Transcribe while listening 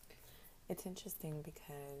It's interesting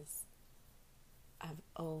because I've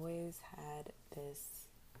always had this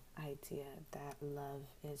idea that love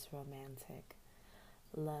is romantic.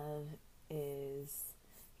 Love is,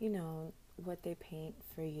 what they paint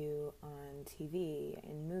for you on TV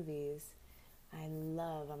and movies. I'm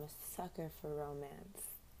a sucker for romance.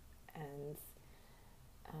 And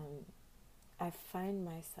um, I find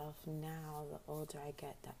myself now, the older I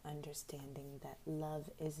get, the understanding that love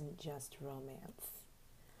isn't just romance.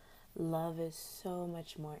 Love is so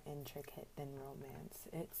much more intricate than romance.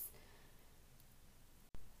 It's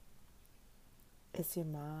your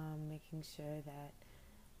mom making sure that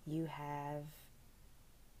you have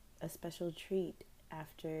a special treat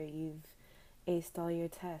after you've aced all your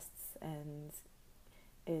tests, and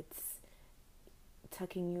it's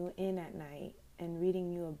tucking you in at night and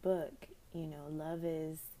reading you a book. Love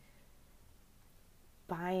is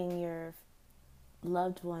buying your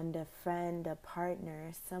loved one, a friend, a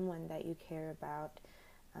partner, someone that you care about,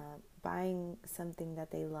 buying something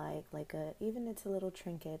that they like even it's a little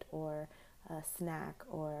trinket or a snack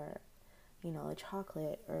or a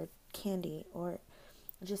chocolate or candy or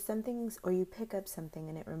just something, or you pick up something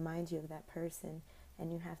and it reminds you of that person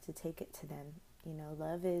and you have to take it to them.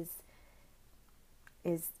 Love is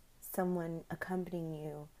someone accompanying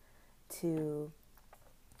you to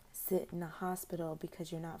sit in a hospital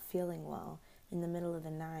because you're not feeling well in the middle of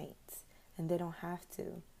the night, and they don't have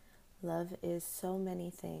to. Love is so many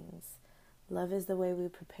things. Love is the way we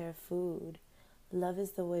prepare food. Love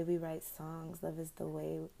is the way we write songs. Love is the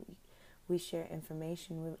way we share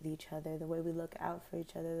information with each other, the way we look out for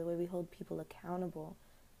each other, the way we hold people accountable.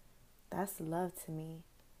 That's love to me.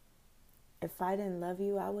 If I didn't love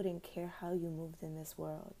you, I wouldn't care how you moved in this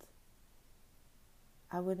world.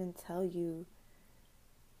 I wouldn't tell you,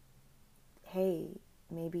 hey,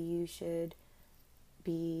 maybe you should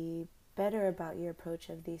be better about your approach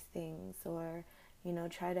of these things, or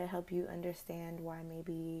try to help you understand why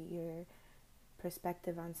maybe your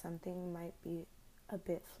perspective on something might be a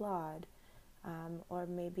bit flawed, or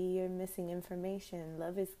maybe you're missing information.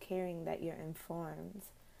 Love is caring that you're informed.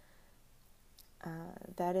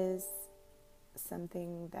 That is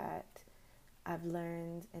something that I've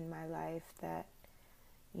learned in my life, that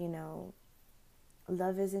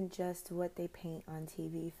love isn't just what they paint on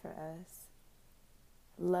TV for us.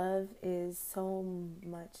 Love is so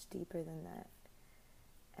much deeper than that.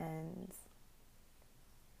 And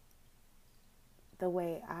the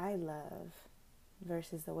way I love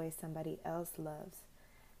versus the way somebody else loves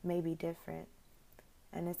may be different.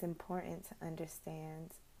 And it's important to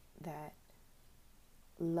understand that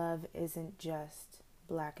love isn't just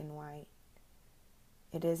black and white.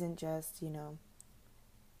 It isn't just,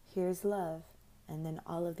 here's love, and then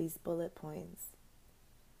all of these bullet points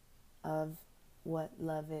of what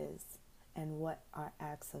love is and what are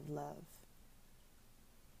acts of love.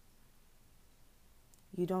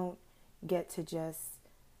 You don't get to just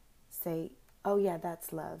say, oh yeah,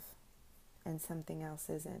 that's love, and something else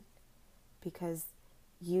isn't, because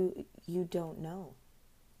you don't know.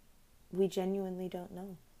 We genuinely don't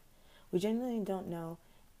know. We genuinely don't know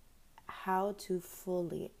how to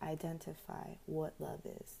fully identify what love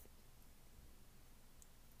is,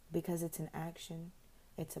 because it's an action,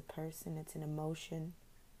 it's a person, it's an emotion,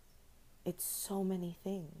 it's so many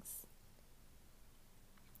things.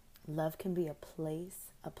 Love can be a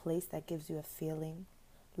place that gives you a feeling.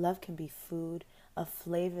 Love can be food, a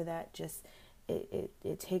flavor that just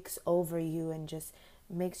it takes over you and just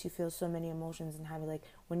makes you feel so many emotions and happy. Like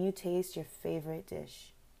when you taste your favorite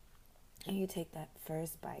dish and you take that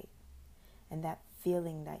first bite, and that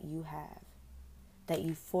feeling that you have, that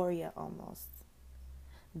euphoria almost,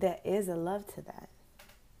 there is a love to that.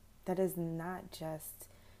 That is not just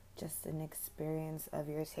an experience of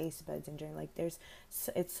your taste buds enjoying. Like it's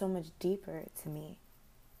so much deeper to me.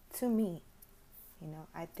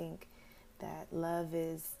 I think that love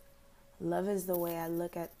is the way I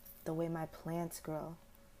look at the way my plants grow.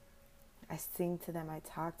 I sing to them, I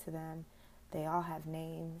talk to them. They all have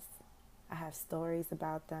names. I have stories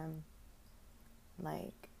about them.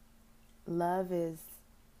 Like love is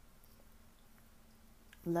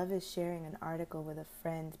sharing an article with a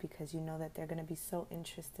friend because you know that they're going to be so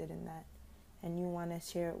interested in that and you want to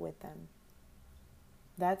share it with them.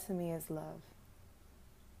 That to me is love.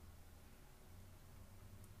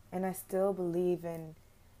 And I still believe in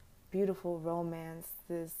beautiful romance,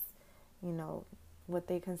 this, what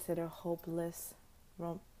they consider hopeless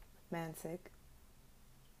romantic.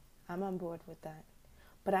 I'm on board with that.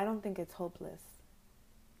 But I don't think it's hopeless.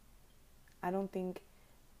 I don't think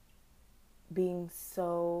being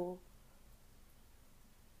so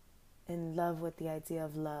in love with the idea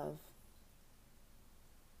of love,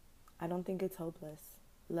 I don't think it's hopeless.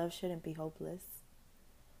 Love shouldn't be hopeless.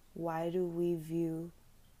 Why do we view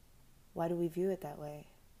it that way?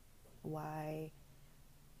 Why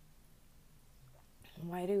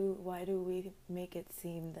do we make it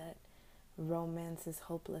seem that romance is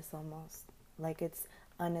hopeless almost? Like it's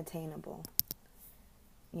unattainable.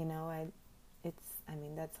 You know, I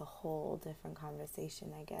mean that's a whole different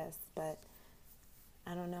conversation, I guess, but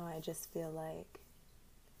I don't know, I just feel like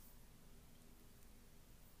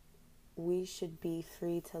we should be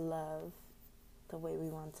free to love the way we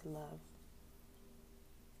want to love.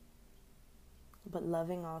 But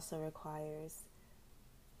loving also requires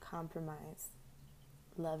compromise.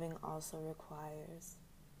 Loving also requires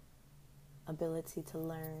ability to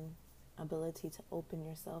learn, ability to open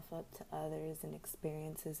yourself up to others and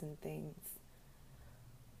experiences and things.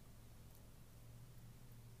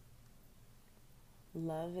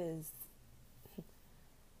 Love is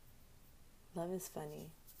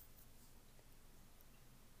funny.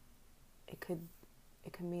 It could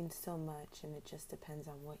mean so much, and it just depends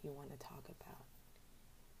on what you want to talk about.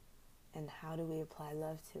 And how do we apply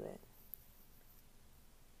love to it?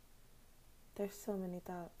 There's so many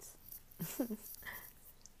thoughts.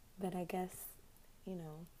 But I guess,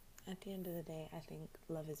 at the end of the day, I think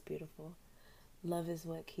love is beautiful. Love is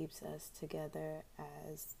what keeps us together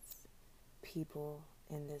as people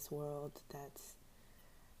in this world that's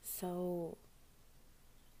so,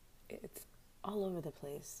 it's all over the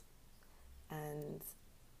place. And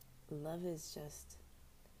love is just,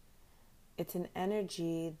 it's an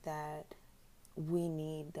energy that we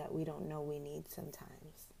need that we don't know we need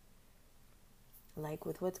sometimes. Like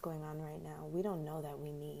with what's going on right now, we don't know that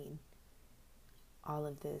we need all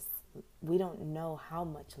of this. We don't know how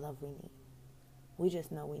much love we need. We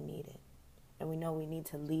just know we need it. And we know we need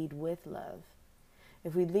to lead with love.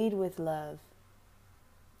 If we lead with love,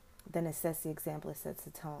 then it sets the example, it sets the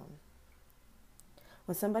tone.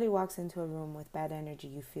 When somebody walks into a room with bad energy,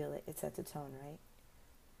 you feel it. It sets a tone, right?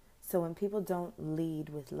 So when people don't lead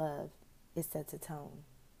with love, it sets a tone.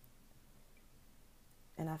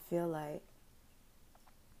 And I feel like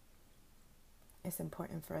it's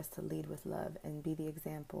important for us to lead with love and be the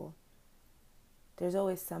example. There's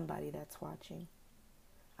always somebody that's watching.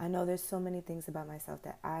 I know there's so many things about myself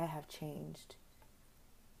that I have changed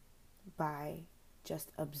by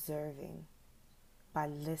just observing, by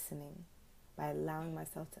listening, by allowing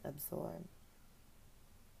myself to absorb.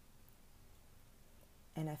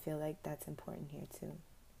 And I feel like that's important here too.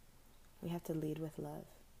 We have to lead with love.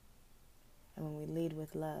 And when we lead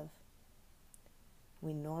with love,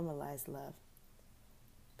 we normalize love.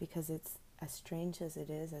 Because it's as strange as it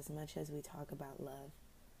is, as much as we talk about love,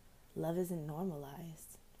 love isn't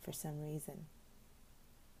normalized for some reason.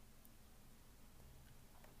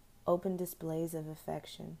 Open displays of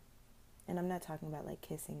affection, and I'm not talking about like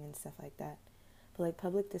kissing and stuff like that, but like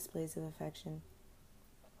public displays of affection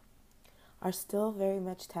are still very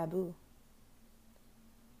much taboo.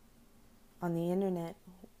 On the internet,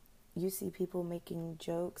 you see people making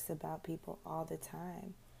jokes about people all the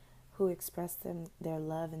time who express their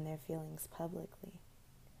love and their feelings publicly.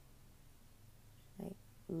 Like,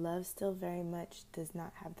 love still very much does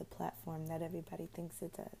not have the platform that everybody thinks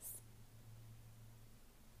it does.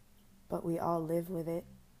 But we all live with it,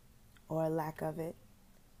 or a lack of it.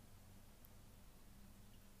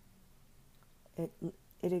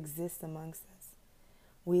 It exists amongst us.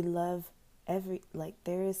 We love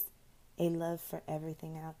there is a love for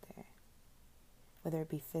everything out there. Whether it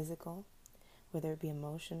be physical, whether it be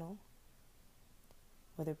emotional,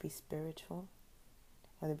 whether it be spiritual,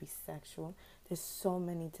 whether it be sexual. There's so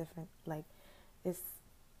many different,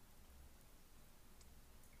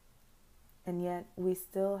 and yet we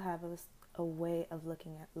still have a way of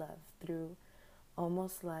looking at love through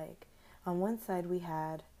almost like, on one side we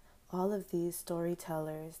had all of these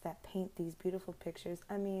storytellers that paint these beautiful pictures.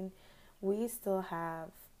 I mean, we still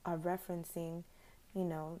are referencing,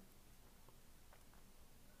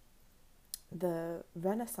 the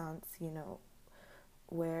Renaissance,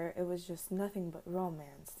 where it was just nothing but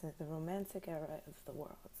romance, the romantic era of the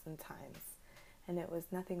world sometimes, and it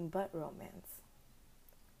was nothing but romance.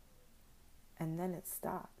 And then it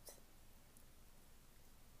stopped.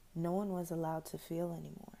 No one was allowed to feel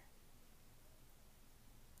anymore.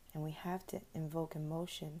 And we have to invoke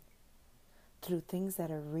emotion through things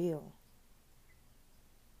that are real,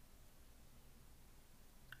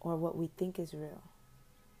 or what we think is real.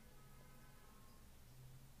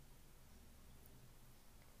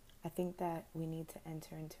 I think that we need to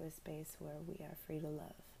enter into a space where we are free to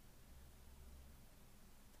love,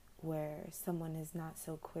 where someone is not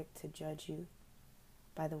so quick to judge you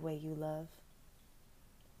by the way you love,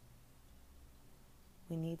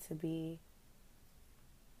 We need to be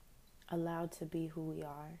allowed to be who we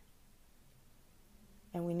are.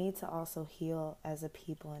 And we need to also heal as a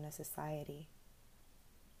people and a society.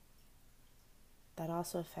 That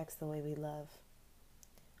also affects the way we love.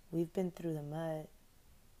 We've been through the mud.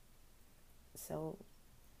 So,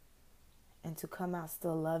 and to come out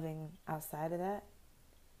still loving outside of that,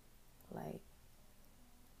 like,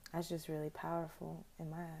 that's just really powerful in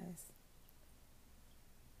my eyes.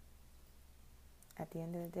 At the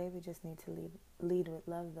end of the day, we just need to lead with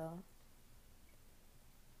love, though.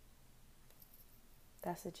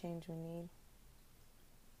 That's the change we need.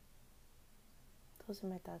 Those are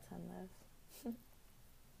my thoughts on love.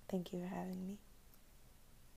 Thank you for having me.